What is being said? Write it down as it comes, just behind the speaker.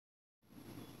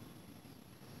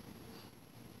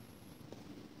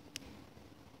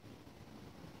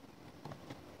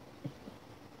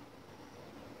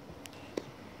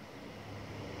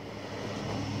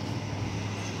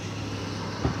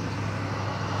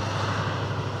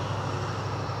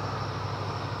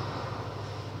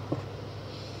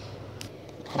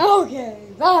Okay.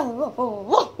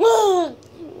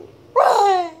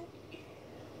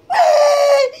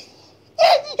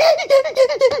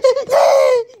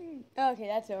 Okay,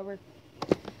 that's over.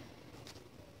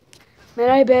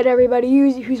 And I bet everybody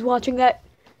who's watching that,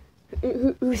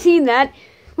 who's seen that,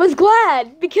 was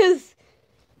glad, because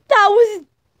that was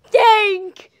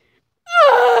dank.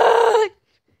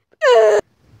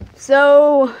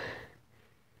 So,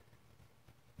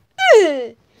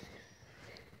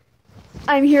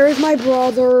 I'm here with my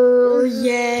brother.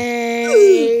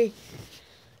 Yay!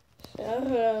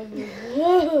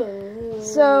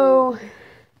 So,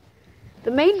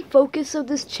 the main focus of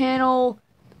this channel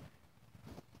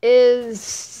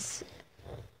is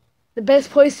the best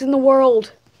place in the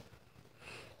world.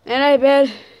 And I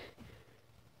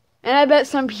bet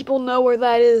some people know where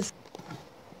that is.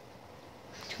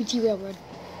 Tweety Railroad.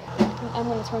 I'm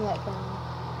gonna turn that down.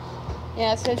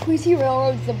 Yeah, so Tweety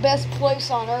Railroad's the best place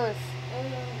on earth.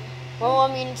 Well,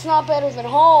 I mean, it's not better than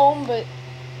home, but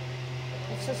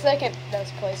it's the second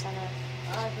best place on earth.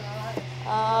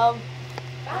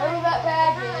 Where that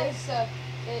bag is,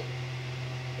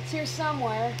 it's here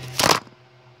somewhere.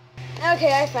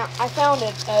 Okay, I found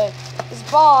it. This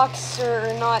box,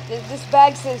 or not, this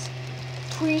bag says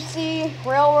Tweety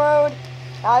Railroad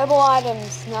valuable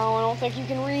items. No, I don't think you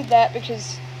can read that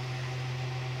because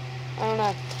I don't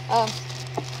know.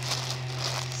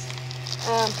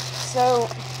 So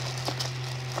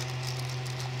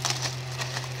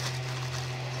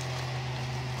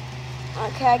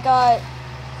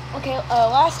okay,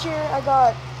 last year I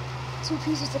got 2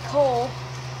 pieces of coal.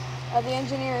 The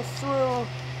engineer threw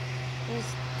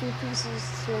these 2 pieces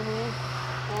to me,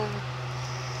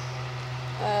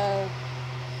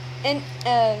 and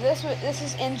this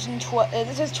is engine 12.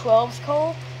 This is 12's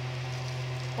coal.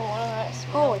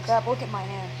 Holy crap! Look at my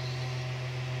hand.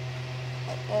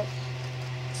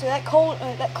 So that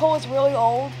coal is really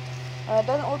old. It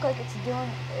doesn't look like it's doing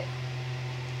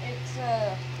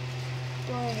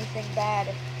anything bad.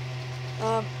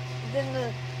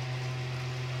 Then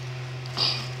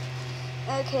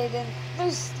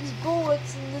there's these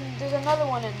bullets, and then there's another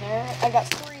one in there. I got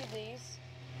 3 of these,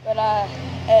 but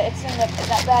it's in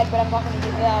that bag. But I'm not gonna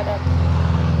give that up.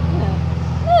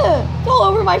 It's all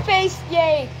over my face.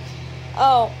 Yay!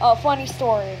 Oh, funny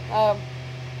story.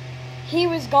 He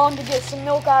was gone to get some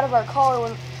milk out of our car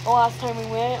the last time we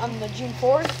went on the June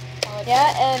 4th.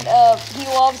 Yeah, and he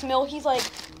loves milk. He's like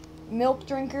milk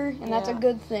drinker, and that's a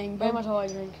good thing. Very much all I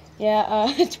drink.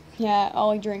 Yeah, yeah,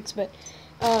 all he drinks. But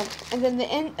and then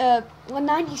when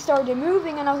 90 started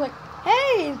moving, and I was like,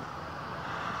 hey,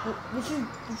 this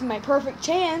is my perfect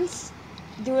chance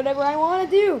to do whatever I want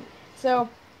to do. So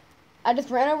I just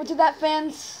ran over to that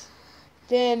fence.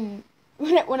 Then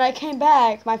when I came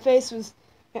back, my face was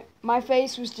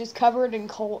just covered in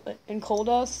coal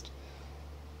dust.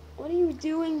 What are you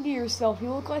doing to yourself?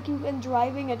 You look like you've been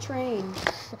driving a train.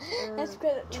 That's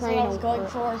good. That's what I was going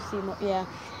for. Yeah.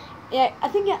 I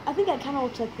think I kind of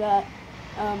looked like that.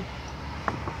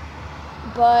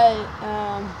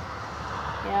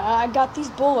 Yeah, I got these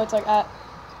bullets. Like the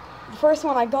first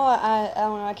one I got, I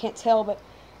don't know, I can't tell, but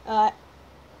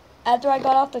after I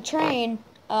got off the train,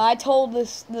 I told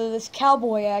this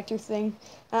cowboy actor thing.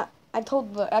 I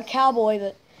told a cowboy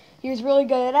that he was really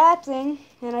good at acting,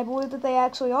 and I believe that they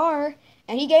actually are,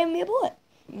 and he gave me a bullet.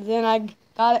 Then I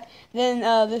got it. Then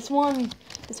this one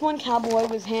cowboy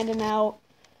was handing out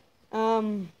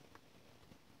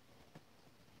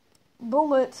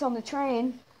bullets on the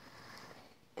train,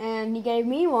 and he gave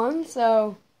me one.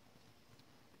 So,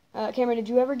 Cameron, did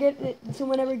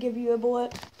someone ever give you a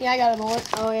bullet? Yeah, I got a bullet.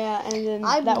 Oh yeah, and then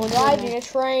I'm that was driving a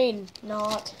train,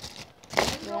 not.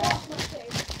 Yeah.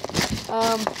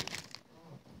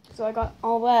 So I got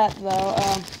all that though.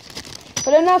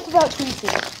 But enough about Tweety.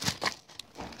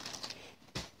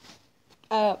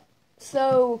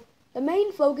 So the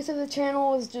main focus of the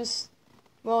channel is just,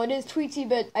 well, it is Tweety,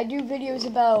 but I do videos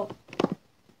about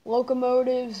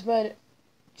locomotives. But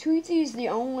Tweety's the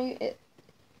only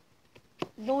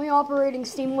operating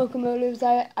steam locomotives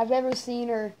I've ever seen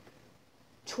are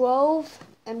 12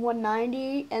 and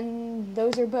 190, and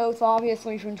those are both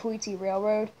obviously from Tweety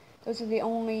Railroad. Those are the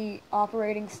only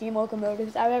operating steam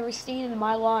locomotives I've ever seen in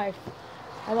my life.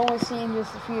 I've only seen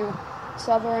just a few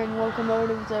southern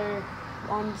locomotives that are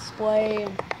on display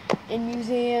and in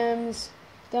museums.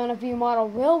 Done a few model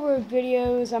railroad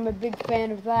videos. I'm a big fan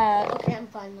of that. Okay, I'm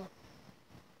fine though.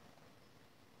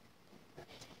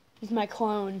 He's my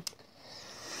clone.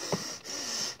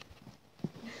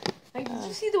 Like, did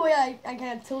you see the way I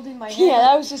kind of tilted my head? Yeah,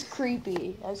 that was just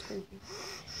creepy. That was creepy.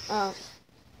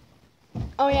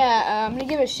 Oh yeah, I'm gonna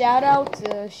give a shout out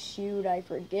to, shoot, I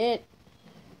forget.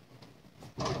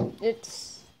 It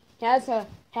has a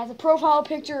profile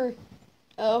picture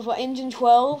of Engine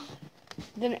 12.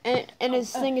 Then and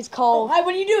his thing is called. Hi,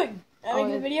 what are you doing?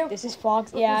 Making a video? This is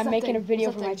Fox. What's Yeah, I'm that making a thing? video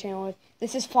What's for that my thing? channel.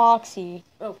 This is Foxy.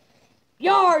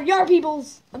 Yar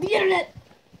peoples on the internet.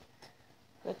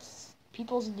 That's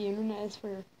people's the internet is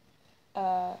for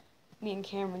me and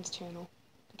Cameron's channel,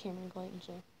 the Cameron Clayton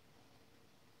show.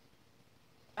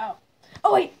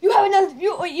 Oh wait, you have another.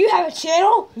 You have a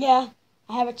channel? Yeah,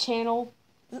 I have a channel.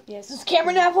 Yes. Does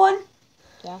Cameron have one?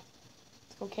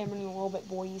 It's called Cameron and a Little Bit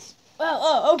Boys.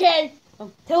 Oh, okay.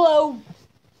 Hello.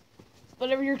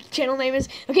 Whatever your channel name is.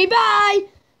 Okay, bye.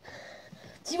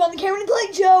 See you on the Cameron and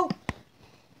Clayton show.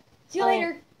 See you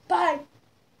later. Bye.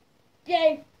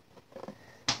 Yay.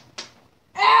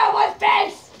 Ow, my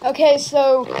face! Okay,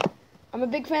 so I'm a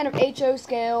big fan of HO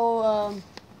scale.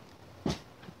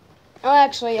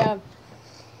 Actually, shit.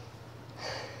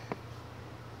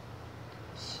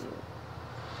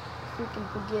 I freaking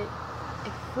forget.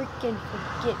 His freaking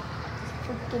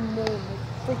name. I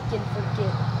freaking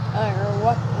forget.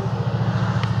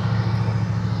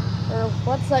 Or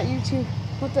what's that YouTube?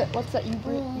 What's that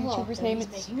YouTuber's name?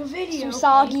 It's making a video.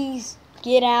 Susagi's.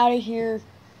 Get out of here.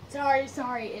 Sorry.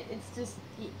 It's just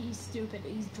he's stupid.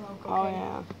 He's drunk. Okay. Oh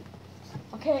yeah.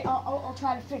 Okay, I'll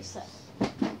try to fix that.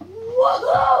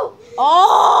 Whoa!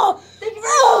 Oh! Thank you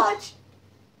very much.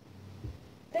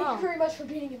 Thank you very much for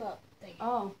beating him up. Thank you.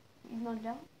 Oh, he's knocked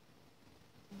out.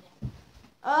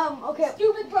 Okay.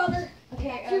 Stupid brother.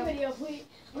 Okay. Do video, please.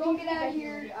 We can get out of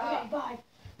here. Okay, bye.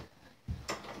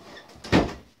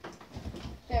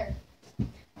 There.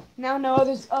 Now no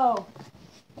others. Oh.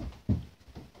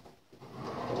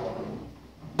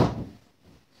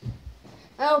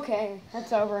 Okay,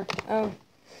 that's over.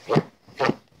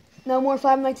 No more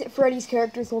Five Nights at Freddy's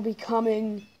characters will be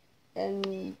coming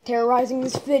and terrorizing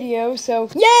this video, so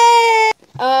yay!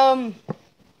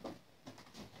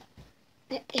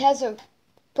 It has a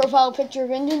profile picture of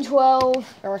Engine 12,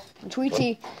 or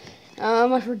Tweety.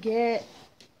 I forget.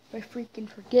 I freaking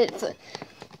forget. It's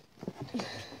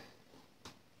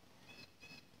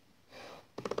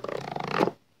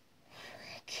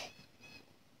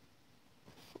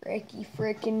Fricky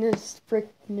frickiness,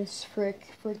 frickness, frick,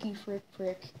 fricky frick,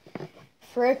 frick,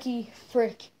 fricky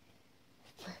frick,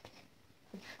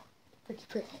 fricky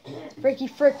frick, fricky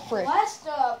frick, frick.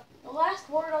 The last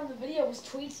word on the video was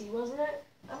Tweety, wasn't it?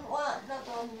 Well, not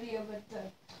on the video, but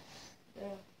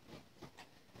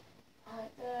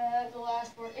the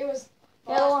last word. It was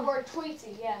the last word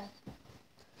Tweety. Yeah.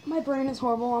 My brain is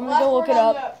horrible. I'm gonna Last go look word it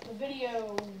on up. The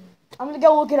video. I'm gonna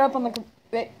go look it up on the.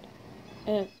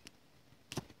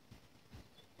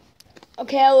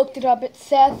 Okay, I looked it up. It's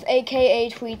Seth, aka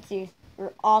Tweety,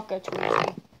 or Aka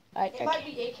Tweety. It might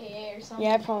be AKA or something.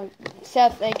 Yeah, probably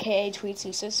Seth, aka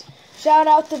Tweety. Says, shout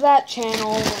out to that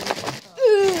channel.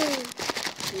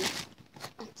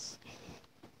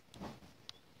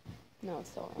 No, it's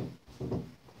still there.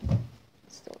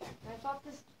 It's still there. I thought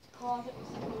this closet was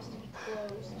supposed to be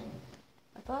closed.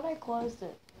 I thought I closed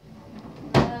it.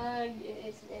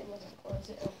 It wasn't closed.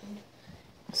 It opened.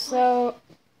 So,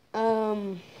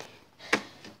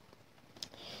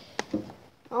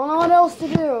 I don't know what else to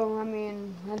do. I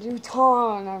mean, I do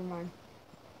Never mind.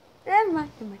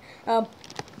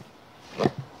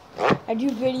 I do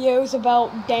videos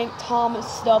about Dank Thomas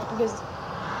stuff because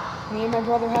me and my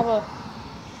brother have a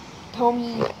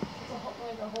homie.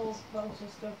 Like a whole bunch of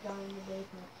stuff down in the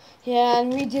basement. Yeah,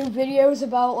 and we do videos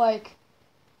about like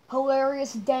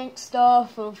hilarious dank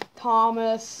stuff of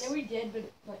Thomas. Yeah, we did, but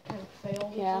it like kind of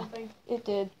failed or something. It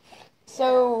did.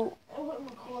 So, I wouldn't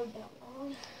record that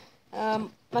long.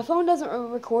 my phone doesn't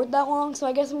record that long, so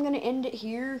I guess I'm gonna end it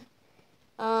here.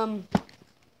 My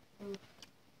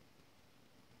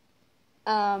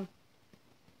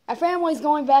family's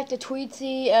going back to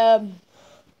Tweety, on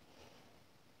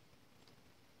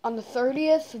the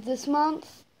 30th of this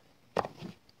month.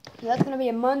 That's gonna be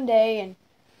a Monday and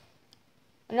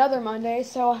another Monday,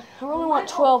 so I really want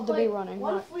 12 to be running.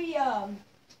 What if we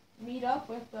meet up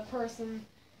with the person,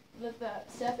 with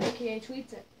Seth, aka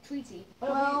Tweety?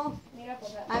 Well, meet up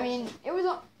with that I mean, it was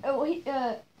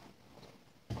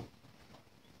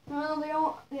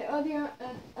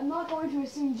I'm not going to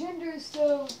assume genders,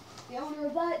 so the owner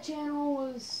of that channel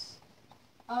was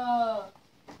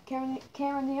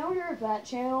Cameron, the owner of that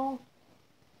channel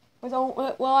was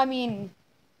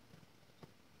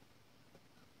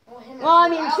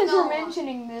since we're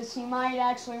mentioning this, he might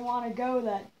actually want to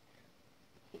go.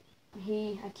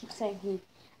 I keep saying he.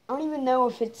 I don't even know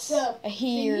if it's a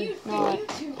he or not. The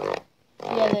YouTuber.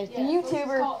 Yeah, the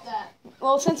YouTuber.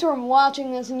 Well, since we're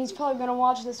watching this, and he's probably gonna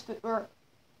watch this, or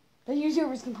the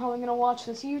YouTuber's probably gonna watch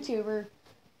this YouTuber.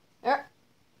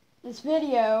 this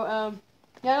video,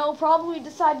 yeah, it'll probably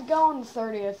decide to go on the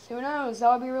 30th. Who knows?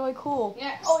 That would be really cool.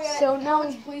 Yeah. Oh yeah. So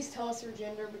now, please tell us your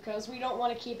gender because we don't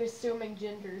want to keep assuming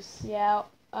genders. yeah.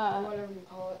 Or whatever you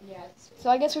call it. Yeah. So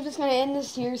I guess we're just gonna end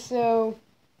this here. So,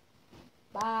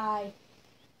 bye.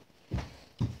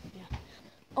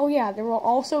 Oh yeah, there will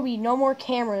also be no more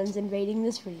Camerons invading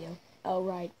this video. Oh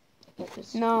right.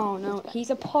 No, he's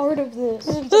a part of this.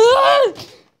 It's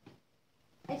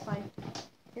fine.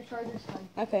 Your charger's fine.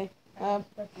 Okay.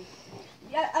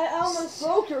 Yeah, I almost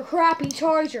broke your crappy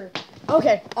charger.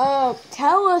 Okay.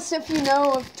 Tell us if you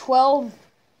know of 12.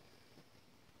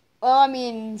 Well, I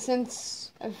mean,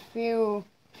 since a few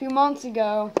months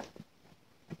ago,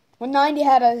 when 90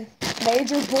 had a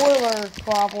major boiler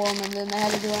problem, and then they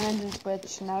had to do an engine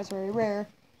switch, and that was very rare.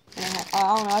 And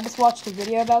I don't know. I just watched a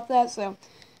video about that, so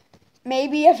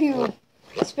maybe if you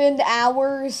spend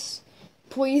hours,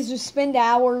 please just spend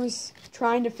hours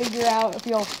trying to figure out if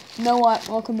you'll know what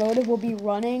locomotive will be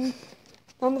running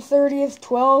on the 30th,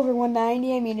 12 or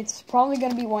 190. I mean, it's probably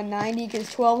going to be 190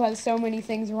 because 12 has so many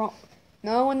things wrong.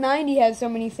 No, 190 has so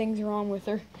many things wrong with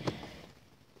her.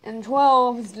 And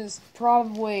 12 is just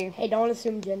probably... Hey, don't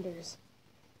assume genders.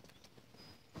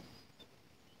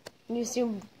 You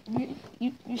assume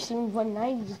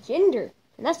 190's gender,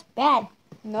 and that's bad.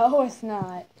 No, it's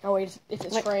not. Oh wait, it's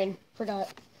a screen. Forgot.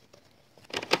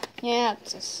 Yeah,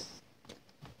 it's just...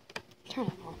 Turn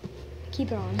it on.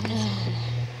 Keep it on.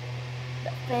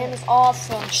 That fan is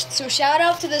awesome. So shout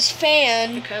out to this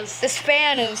fan because this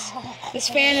fan is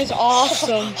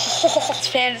awesome. This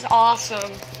fan is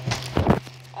awesome.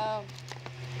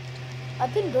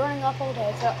 I've been burning up all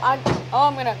day, so I'm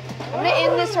gonna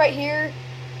end this right here.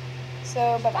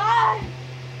 So bye bye.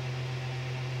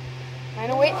 I'm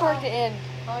gonna wait for it to end.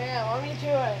 Oh yeah, let me do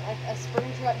a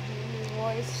Springtrap Junior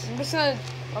voice. I'm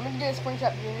gonna do a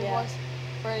Springtrap Junior voice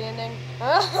for the ending.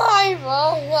 Okay,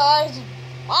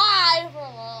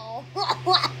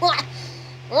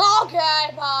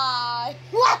 bye.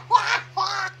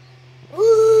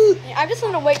 I'm just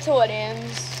gonna wait till it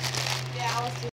ends.